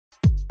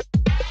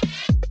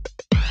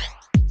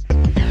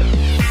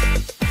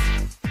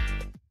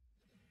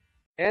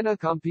Ana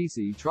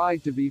Campisi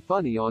tried to be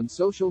funny on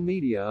social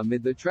media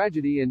amid the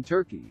tragedy in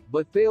Turkey,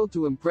 but failed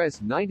to impress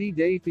 90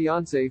 Day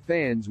Fiancé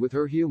fans with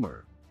her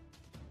humor.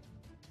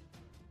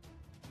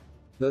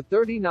 The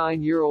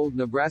 39-year-old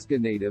Nebraska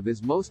native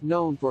is most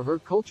known for her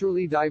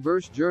culturally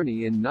diverse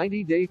journey in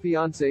 90 Day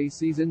Fiancé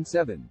Season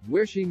 7,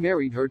 where she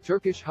married her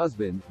Turkish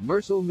husband,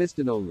 Mursel.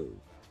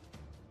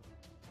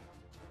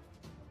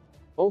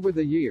 Over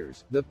the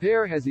years, the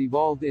pair has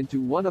evolved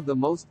into one of the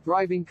most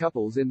thriving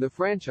couples in the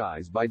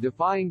franchise by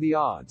defying the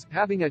odds,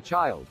 having a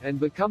child, and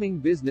becoming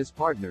business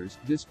partners,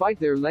 despite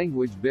their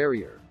language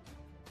barrier.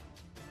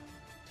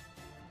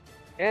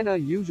 Ana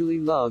usually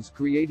loves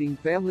creating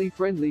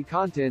family-friendly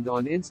content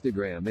on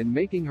Instagram and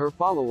making her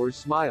followers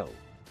smile.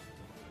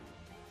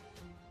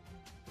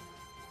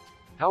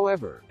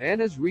 However,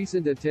 Ana's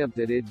recent attempt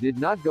at it did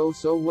not go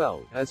so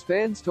well, as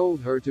fans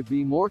told her to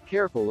be more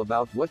careful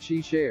about what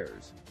she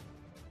shares.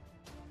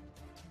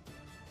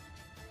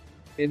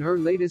 In her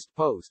latest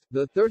post,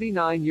 the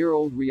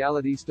 39-year-old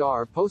reality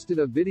star posted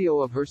a video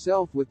of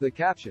herself with the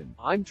caption,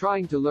 "I'm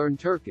trying to learn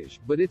Turkish,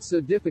 but it's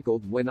so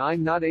difficult when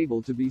I'm not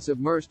able to be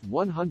submersed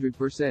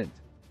 100%.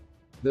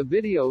 The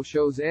video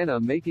shows Ana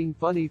making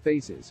funny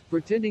faces,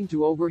 pretending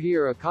to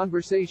overhear a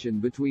conversation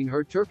between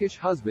her Turkish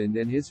husband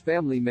and his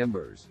family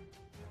members.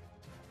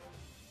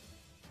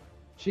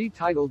 She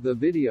titled the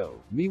video,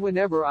 "Me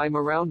Whenever I'm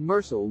Around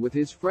Mursel with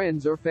His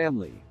Friends or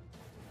Family."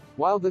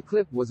 While the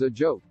clip was a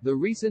joke, the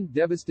recent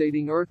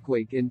devastating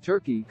earthquake in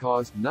Turkey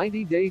caused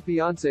 90 Day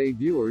Fiancé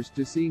viewers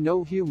to see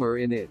no humor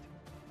in it.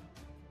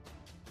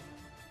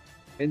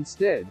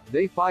 Instead,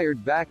 they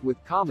fired back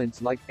with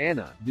comments like,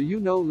 "Ana, do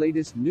you know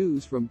latest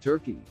news from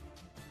Turkey?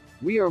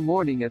 We are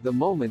mourning at the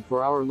moment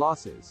for our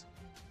losses."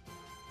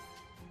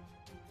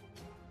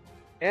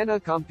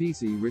 Ana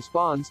Campisi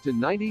responds to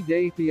 90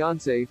 Day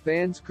Fiancé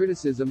fans'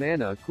 criticism.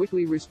 Ana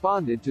quickly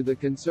responded to the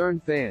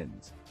concerned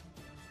fans.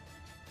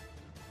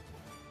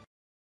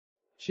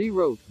 She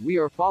wrote, "We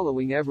are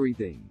following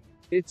everything.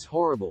 It's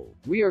horrible.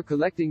 We are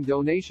collecting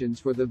donations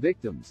for the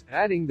victims,"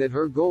 adding that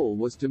her goal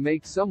was to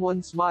make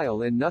someone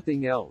smile and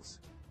nothing else.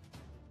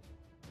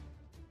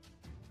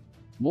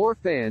 More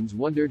fans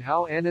wondered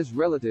how Ana's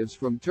relatives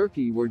from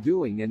Turkey were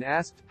doing and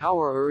asked, how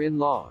are her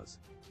in-laws?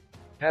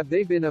 Have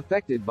they been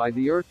affected by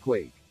the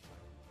earthquake?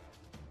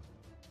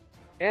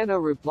 Ana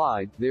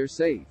replied, "They're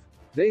safe.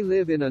 They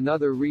live in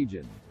another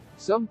region."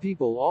 Some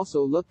people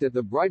also looked at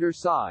the brighter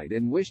side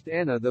and wished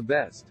Ana the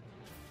best.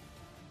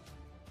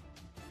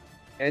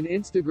 An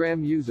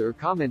Instagram user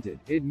commented,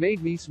 "It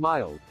made me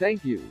smile,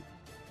 thank you.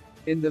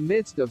 In the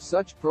midst of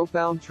such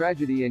profound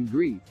tragedy and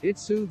grief, it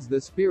soothes the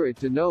spirit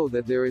to know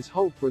that there is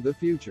hope for the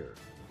future."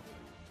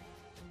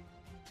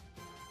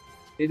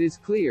 It is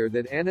clear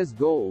that Ana's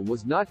goal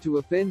was not to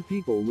offend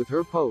people with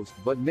her post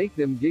but make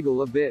them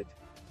giggle a bit.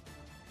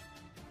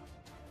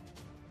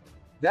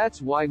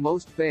 That's why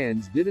most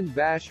fans didn't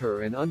bash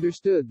her and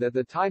understood that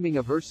the timing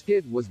of her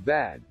skit was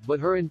bad,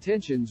 but her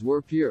intentions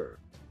were pure.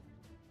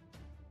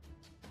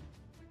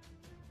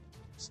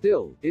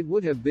 Still, it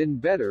would have been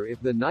better if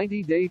the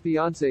 90 Day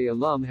Fiancé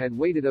alum had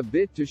waited a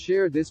bit to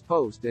share this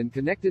post and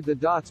connected the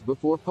dots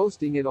before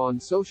posting it on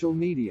social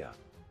media.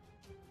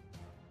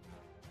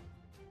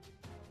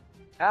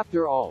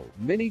 After all,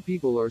 many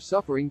people are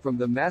suffering from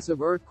the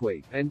massive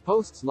earthquake, and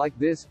posts like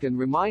this can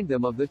remind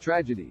them of the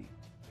tragedy.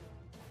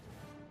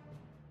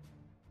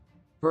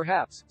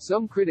 Perhaps,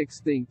 some critics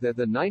think that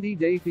the 90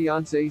 Day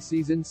Fiancé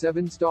Season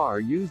 7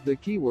 star used the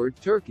keyword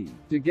Turkey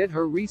to get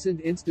her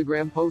recent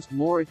Instagram post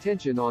more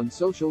attention on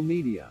social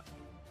media.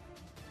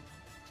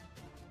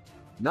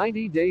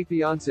 90 Day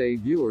Fiancé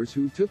viewers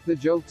who took the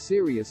joke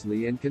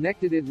seriously and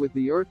connected it with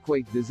the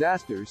earthquake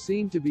disaster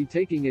seem to be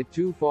taking it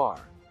too far.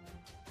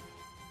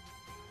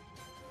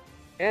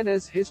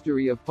 Ana's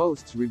history of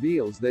posts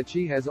reveals that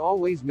she has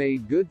always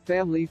made good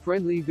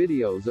family-friendly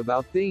videos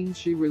about things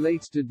she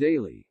relates to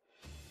daily.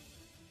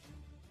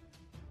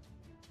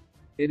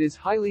 It is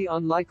highly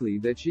unlikely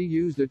that she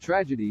used a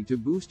tragedy to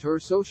boost her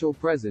social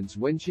presence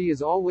when she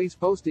is always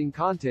posting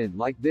content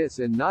like this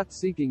and not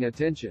seeking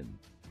attention.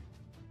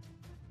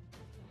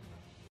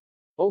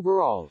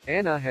 Overall,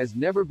 Ana has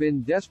never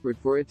been desperate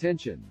for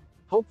attention.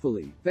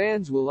 Hopefully,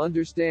 fans will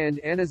understand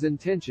Ana's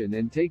intention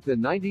and take the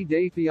 90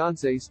 Day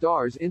Fiancé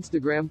star's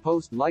Instagram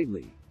post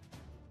lightly.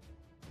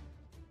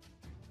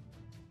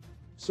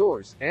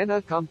 Source: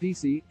 Ana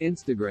Campisi,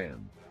 Instagram.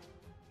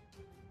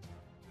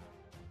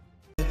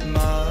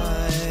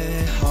 My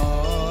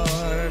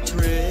heart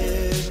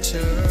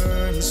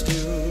returns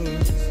to